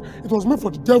was not made. It was made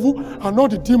for the devil and all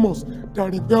the demons that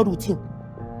rebelled with him.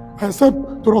 I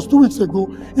said to us 2 weeks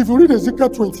ago, if you read Ezekiel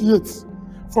 28,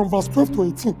 from verse 12 to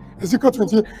 18, Ezekiel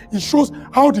 28, it shows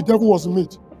how the devil was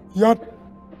made. He had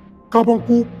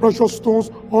carbuncle, precious stones,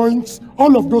 oils,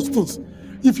 all of those things.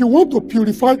 If you want to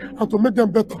purify and to make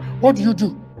them better, what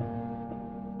do?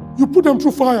 You put them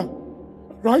through fire,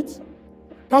 right?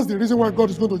 That's the reason why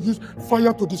God is going to use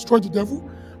fire to destroy the devil.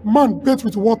 Man bathed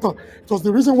with water. It was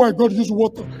the reason why God used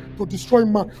water to destroy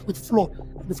man with flood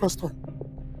the first time.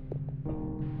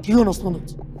 Do you understand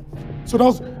it? So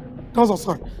that's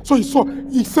aside. So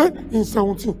he said in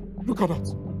 17, look at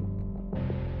that.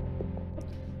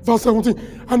 Verse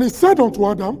 17, and he said unto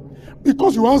Adam,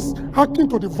 because you have hearkened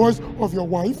to the voice of your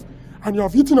wife, and you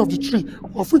have eaten of the tree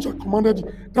of which I commanded thee,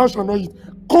 thou shalt not eat.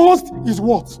 Caused is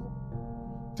what?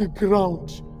 The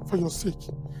ground for your sake.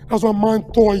 That's why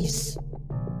man toils.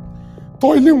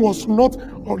 Toiling was not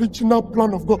original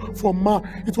plan of God for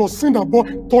man. It was sin that brought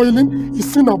toiling. It's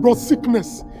sin that brought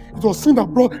sickness. It was sin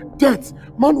that brought death.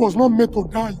 Man was not made to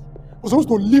die. He was supposed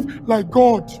to live like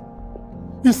God.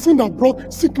 It's sin that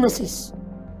brought sicknesses.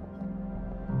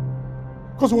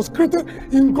 Because it was created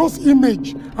in God's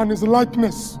image and his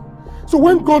likeness. So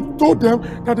when God told them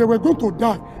that they were going to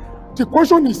die, the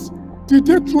question is, did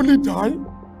they truly die?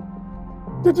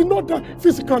 They did not die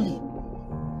physically.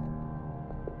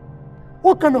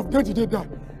 What kind of death did they die?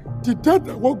 The death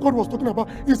that what God was talking about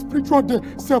is spiritual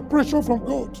death, separation from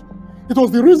God. It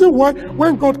was the reason why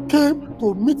when God came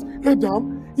to meet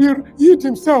Adam, he hid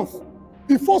himself.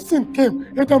 Before sin came,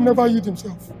 Adam never hid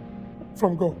himself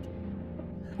from God.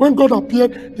 When God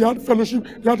appeared, they had fellowship,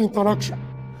 they had interaction.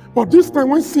 But this time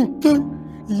when sin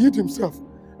came, he hid himself.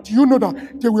 Do you know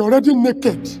that they were already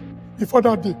naked before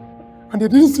that day? And they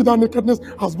didn't see that nakedness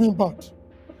as being bad.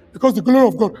 Because the glory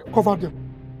of God covered them.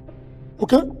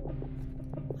 Okay?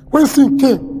 When sin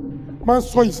came, man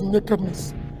saw his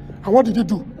nakedness. And what did he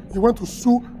do? He went to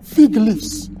sew fig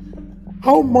leaves.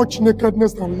 How much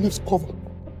nakedness can leaves cover?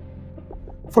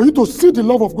 For you to see the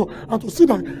love of God and to see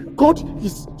that God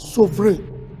is sovereign.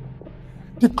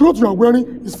 The clothes you are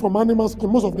wearing is from animal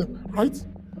skin, most of them, right?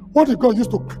 What did God use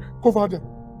to cover them?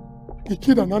 He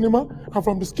killed an animal, and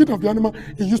from the skin of the animal,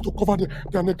 he used to cover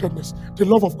their nakedness. The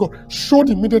love of God showed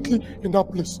immediately in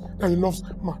that place that he loves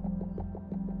man.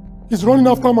 He's running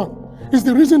after man. It's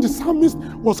the reason the psalmist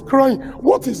was crying,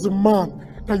 what is the man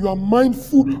that you are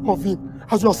mindful of him?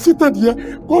 As you are seated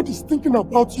here, God is thinking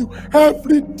about you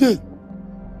every day.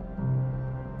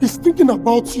 He's thinking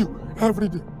about you every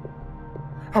day.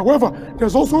 However,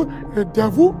 there's also a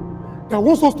devil that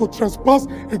wants us to trespass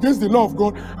against the law of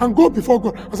God and go before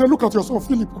God and say, look at your son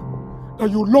Philip, that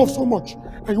you love so much,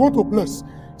 and you want to bless.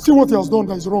 See what he has done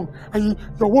that is wrong. And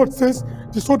your word says,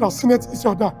 the soul that sinneth is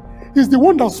shall die. He's the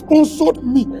one that sponsored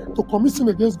me to commit sin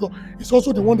against God. He's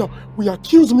also the one that will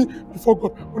accuse me before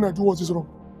God when I do what is wrong.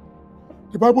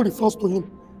 The Bible refers to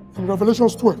him in Revelation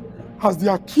 12 as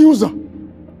the accuser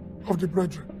of the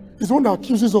brethren. He's the one that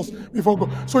accuses us before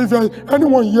God. So if there is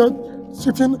anyone here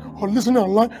sitting or listening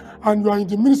online and you are in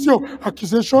the ministry of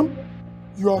accusation,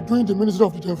 you are doing the ministry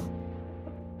of the devil.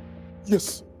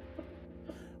 Yes.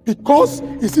 Because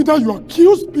it's either you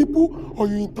accuse people or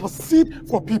you intercede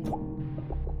for people.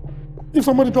 If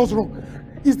somebody does wrong,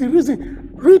 it's the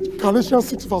reason. Read Galatians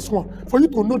 6 verse 1 for you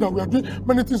to know that we are doing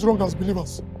many things wrong as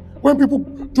believers. When people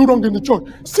do wrong in the church,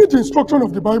 see the instruction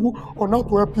of the Bible on how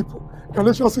to help people.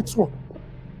 Galatians 6:1.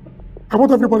 I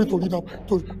want everybody to read up,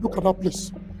 to look at that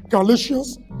place.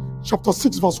 Galatians chapter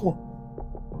 6 verse 1.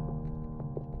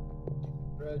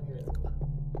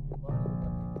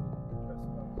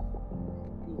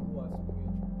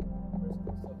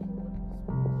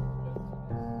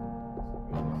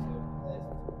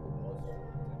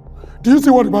 Do you see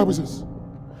what the Bible says?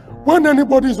 When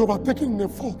anybody is overtaken in a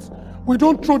fault, we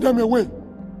don't throw them away.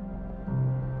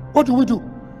 What do?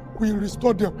 We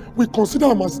restore them. We consider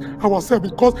them as ourselves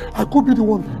because I could be the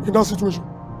one in that situation.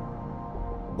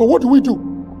 But what do?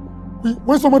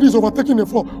 When somebody is overtaken in a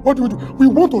fault, what do? We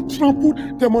want to trample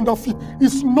them under feet.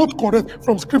 It's not correct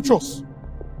from scriptures.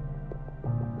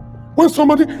 When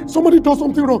somebody does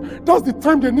something wrong, that's the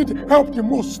time they need help the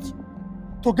most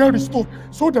to get restored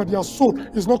so that their soul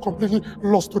is not completely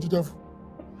lost to the devil.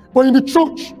 But in the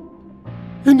church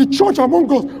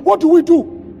among us, what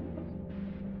do?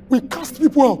 We cast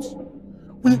people out.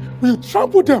 We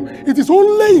trample them. It is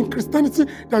only in Christianity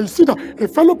that you see that a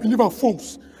fellow believer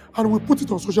falls and we put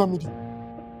it on social media.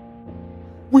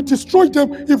 We destroy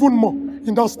them even more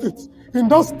in that state. In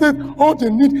that state, all they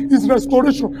need is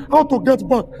restoration, how to get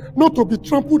back, not to be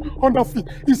trampled under feet.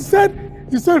 He said,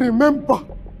 remember,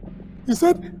 he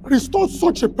said, restore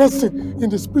such a person in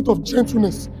the spirit of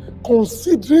gentleness,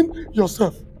 considering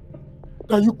yourself,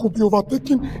 that you could be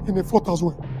overtaken in a fault as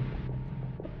well.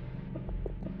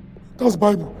 That's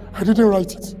Bible. I didn't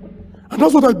write it. And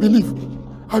that's what I believe.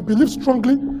 I believe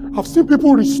strongly. I've seen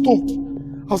people restored.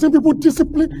 I've seen people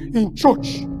disciplined in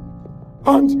church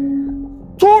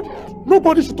and told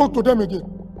nobody should talk to them again.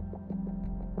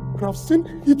 And I've seen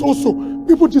it also.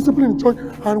 People disciplined in church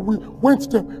and we went to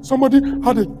them. Somebody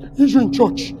had an issue in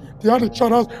church. They had a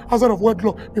child outside of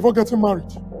wedlock before getting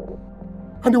married.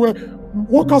 And they were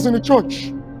workers in the church.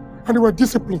 And they were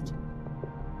disciplined.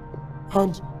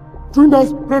 And during that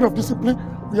period of discipline,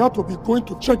 we had to be going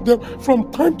to check them from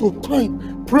time to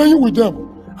time, praying with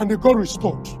them, and they got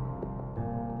restored.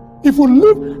 If we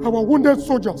leave our wounded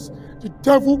soldiers, the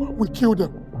devil will kill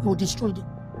them. He will destroy them.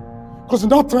 Because in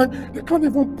that time, they can't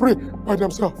even pray by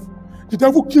themselves. The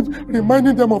devil keeps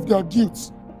reminding them of their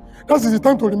guilt. That is the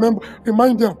time to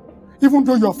remind them, even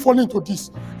though you are falling into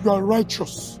this, you are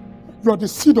righteous. You are the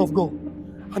seed of God.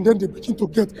 And then they begin to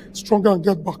get stronger and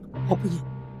get back up again.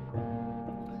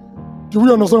 Do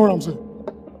we understand what I'm saying?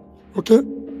 Okay?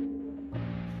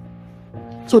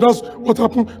 So that's what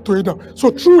happened to Adam.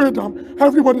 So through Adam,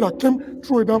 everybody that came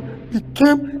through Adam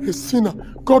became a sinner.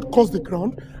 God caused the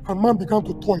ground and man began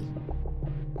to toil.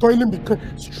 Toiling became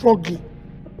struggling.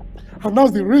 And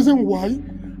that's the reason why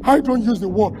I don't use the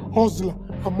word hustler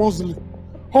and Muslim.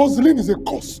 Hustling is a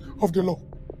cause of the law.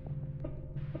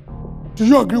 Do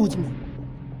you agree with me?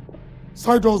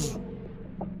 Side hustle.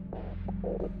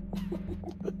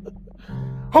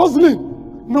 Hustling.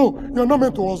 No, you're not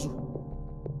meant to hustle.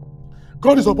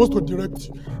 God is supposed to direct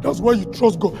you. That's why you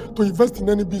trust God to invest in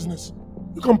any business.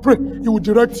 You can pray, He will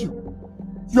direct you.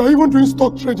 You are even doing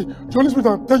stock trading. The Holy Spirit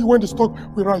can tell you when the stock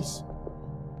will rise.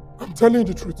 I'm telling you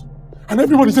the truth. And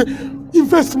everybody say,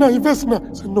 invest now, invest now.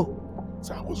 I say, no. I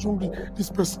say, I was wrong with this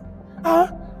person.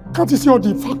 Can't you see all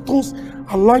the factors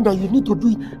aligned that you need to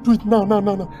do it now?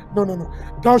 No.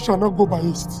 Thou shalt not go by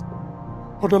haste.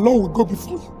 But the Lord will go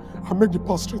before you and make the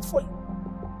path straight for you.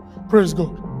 Praise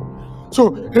God.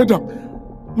 So, Adam,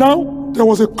 now there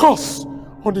was a curse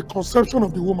on the conception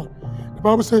of the woman. The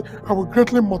Bible says, I will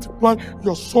greatly multiply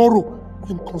your sorrow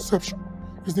in conception.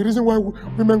 It's the reason why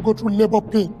women go through labor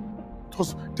pain. It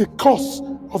was the curse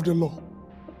of the law.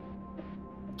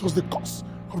 It was the curse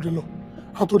of the law.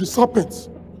 And to the serpents,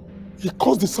 he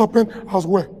cursed the serpent as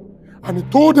well. And he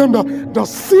told them that the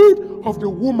seed of the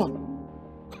woman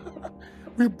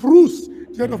will bruise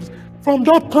the head of this. From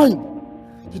that time,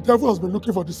 the devil has been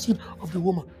looking for the seed of the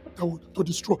woman to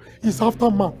destroy. He's after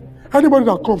man. Anybody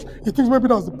that comes, he thinks maybe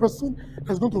that's the person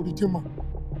that's going to redeem man.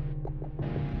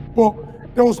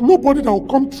 But there was nobody that will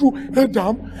come through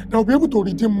Adam that will be able to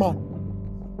redeem man.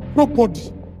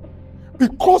 Nobody.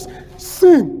 Because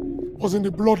sin was in the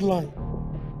bloodline.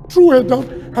 Through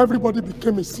Adam, everybody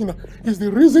became a sinner. It's the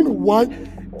reason why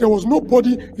there was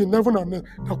nobody in heaven and earth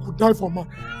that could die for man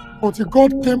until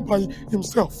God came by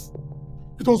himself.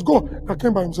 It was God that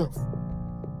came by himself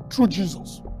through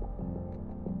Jesus.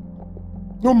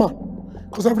 No man,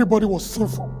 because everybody was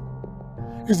sinful.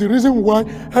 It's the reason why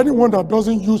anyone that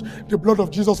doesn't use the blood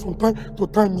of Jesus from time to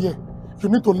time here, you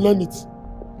need to learn it.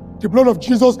 The blood of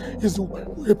Jesus is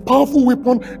a powerful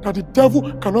weapon that the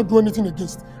devil cannot do anything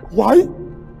against. Why?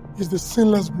 It's the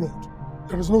sinless blood.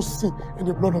 There is no sin in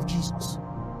the blood of Jesus.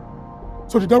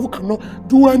 So the devil cannot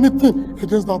do anything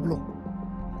against that blood.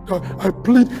 I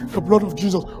plead the blood of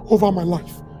Jesus over my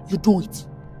life. You do it.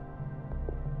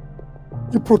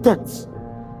 He protects.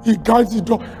 He guides. He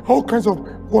does all kinds of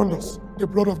wonders. The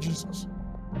blood of Jesus.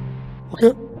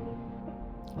 Okay?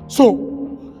 So,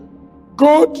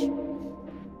 God,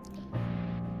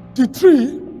 the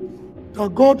tree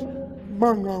that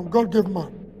God gave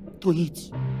man to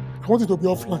eat, I want it to be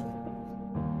offline.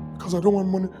 Because I don't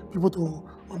want people to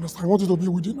understand. I want it to be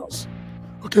within us.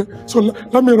 Okay? So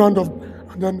let me round up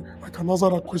and then I can answer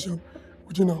that question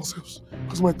within ourselves.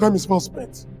 Because my time is well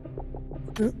spent.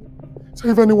 Okay? So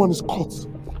if anyone is caught,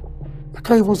 I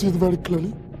can't even see it very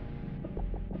clearly.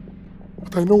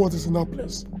 But I know what is in that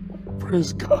place.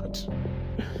 Praise God.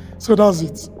 So that's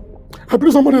it. I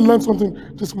believe somebody learned something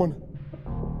this morning.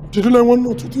 Did you learn one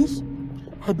or two things?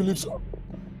 I believe so.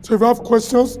 So if you have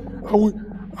questions, we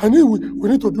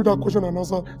need to do that question and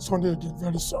answer Sunday again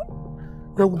very soon.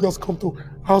 Where we just come to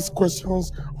ask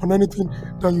questions on anything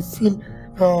that you feel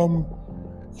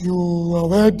you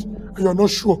have heard and you're not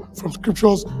sure from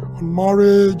scriptures on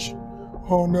marriage,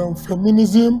 on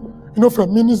feminism. You know,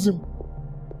 feminism.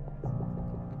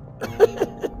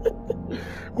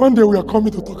 One day we are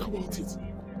coming to talk about it.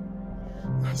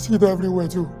 I see it everywhere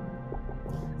too.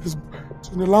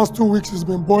 In the last 2 weeks, it's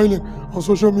been boiling on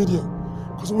social media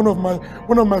because one of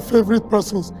my favorite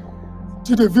persons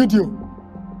did a video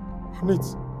on it.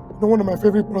 One of my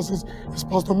favorite persons is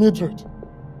Pastor Mildred.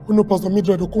 You know Pastor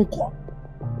Mildred Okonkwo.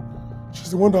 She's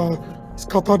the one that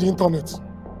scattered the internet.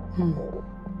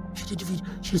 She did the video.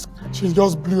 She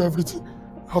just blew everything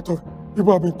out of.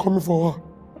 People have been coming for her.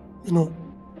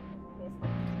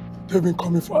 They've been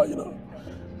coming for her.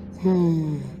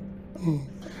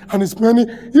 And it's many.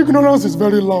 Ignorance is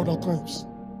very loud at times.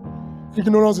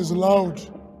 Ignorance is loud.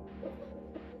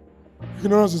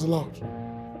 Ignorance is loud.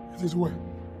 It is well.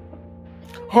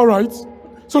 All right.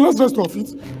 So let's rise to our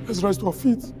feet. Let's rise to our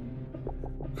feet.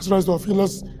 Let's rise to our feet.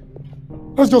 Let's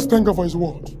just thank God for His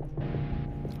word.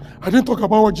 I didn't talk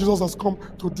about what Jesus has come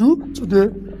to do today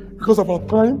because of our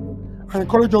time. I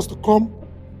encourage us to come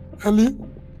early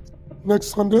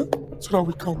next Sunday so that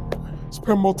we can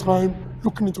spend more time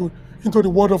looking into the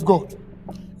Word of God.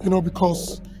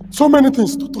 Because so many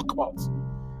things to talk about.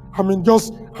 I mean,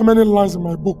 just how many lines in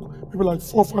my book? Maybe like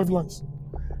 4 or 5 lines.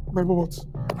 Maybe what?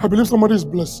 I believe somebody is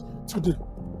blessed today.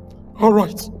 All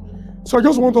right. So I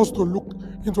just want us to look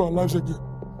into our lives again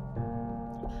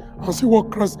and see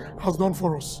what Christ has done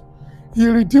for us. He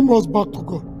redeemed us back to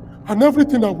God. And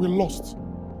everything that we lost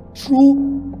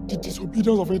through the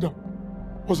disobedience of Adam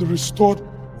was restored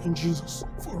in Jesus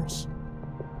for us.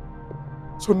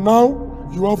 So now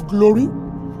you have glory,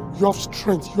 you have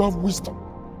strength, you have wisdom,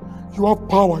 you have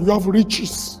power, you have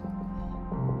riches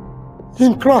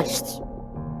in Christ.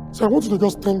 So I want you to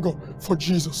just thank God for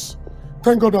Jesus.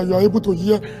 Thank God that you are able to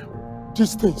hear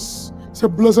these things. Say,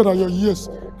 blessed are your ears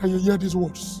that you hear these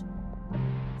words.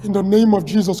 In the name of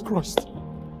Jesus Christ.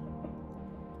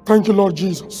 Thank you, Lord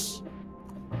Jesus.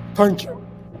 Thank you.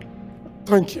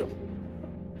 Thank you.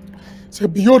 Say,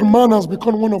 beyond man has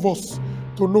become one of us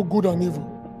to know good and evil.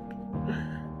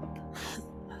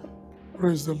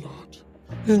 Praise the Lord.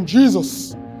 In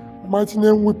Jesus' mighty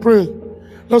name we pray.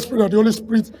 Let's pray that the Holy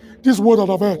Spirit, this word that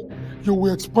I've heard, you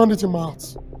will expand it in my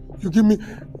heart. You give me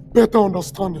better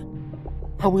understanding.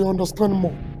 I will understand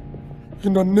more.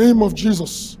 In the name of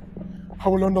Jesus, I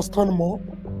will understand more.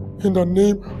 In the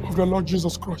name of the Lord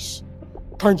Jesus Christ.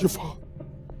 Thank you, Father.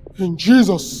 In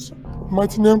Jesus'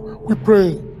 mighty name we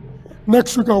pray.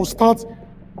 Next week I will start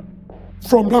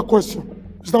from that question.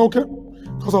 Is that okay?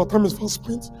 Because our time is fast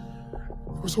spent.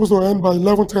 We're supposed to end by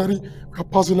 11:30. We are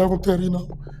past 11:30 now.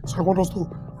 So I want us to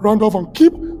round off and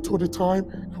keep to the time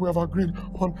that we have agreed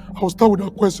on. I will start with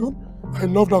that question. I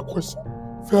love that question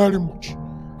very much.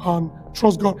 And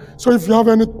trust God. So if you have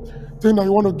anything that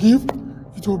you want to give,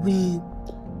 it will be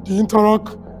the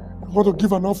Interact. You want to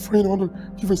give an offering, you want to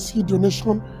give a seed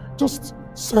donation, just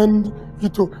send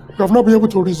it to. We have not been able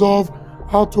to resolve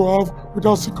how to have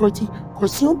without security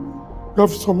question. We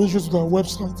have some issues with our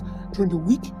website during the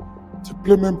week, the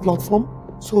payment platform.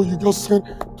 So you just send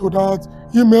to that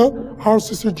email,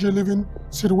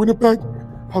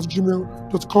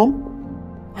 rccglivingcitywinnipeg@gmail.com.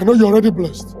 I know you're already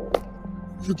blessed.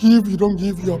 You give, you don't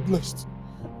give, you are blessed.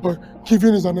 But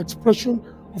giving is an expression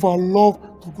of our love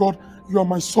to God. You are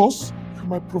my source, you're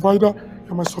my provider,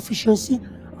 you're my sufficiency,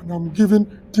 and I'm giving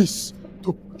this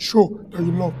to show that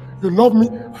you love. You love me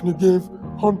and you gave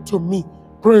unto me.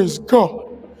 Praise God.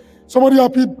 Somebody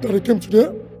happy that they came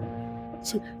today?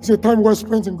 It's a time well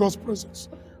spent in God's presence.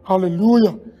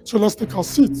 Hallelujah. So let's take our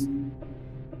seats.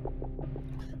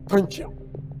 Thank you.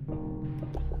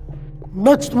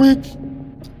 Next week,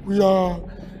 we are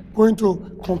going to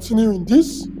continue in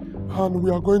this, and we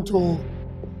are going to,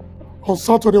 on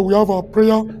Saturday, we have our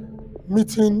prayer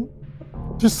meeting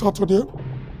this Saturday.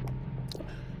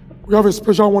 We have a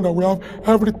special one that we have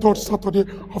every third Saturday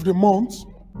of the month.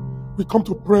 We come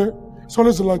to pray. It's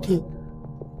always like a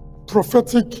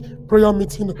prophetic prayer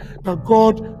meeting that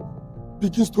God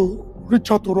begins to reach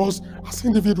out to us as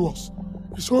individuals.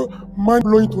 It's so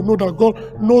mind-blowing to know that God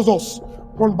knows us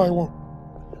one by one.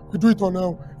 We do it on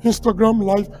Instagram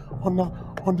Live, on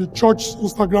the church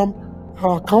Instagram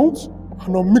account,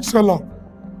 and on Mixlr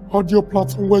audio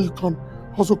platform where you can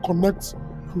also connect,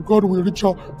 and God will reach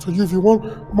out to you. If you want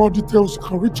more details, you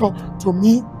can reach out to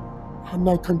me, and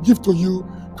I can give to you.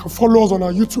 You can follow us on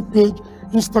our YouTube page,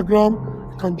 Instagram.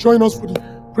 You can join us for the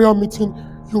prayer meeting.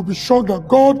 You'll be shocked that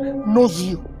God knows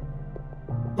you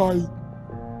by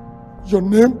your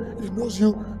name. He knows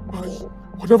you by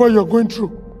whatever you're going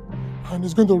through. And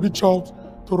He's going to reach out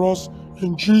to us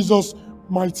in Jesus'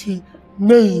 mighty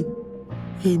name.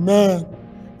 Amen.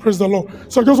 Praise the Lord.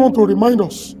 So I just want to remind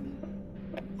us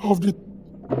of if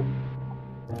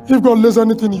God lays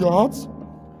anything in your heart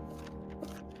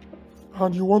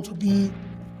and you want to be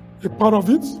a part of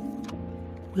it.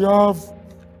 We have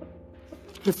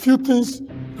a few things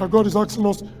that God is asking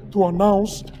us to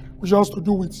announce, which has to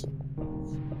do with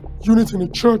unity in the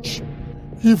church.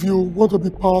 If you want to be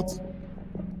part,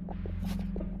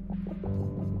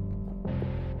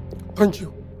 thank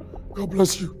you. God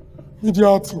bless you.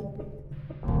 Media team.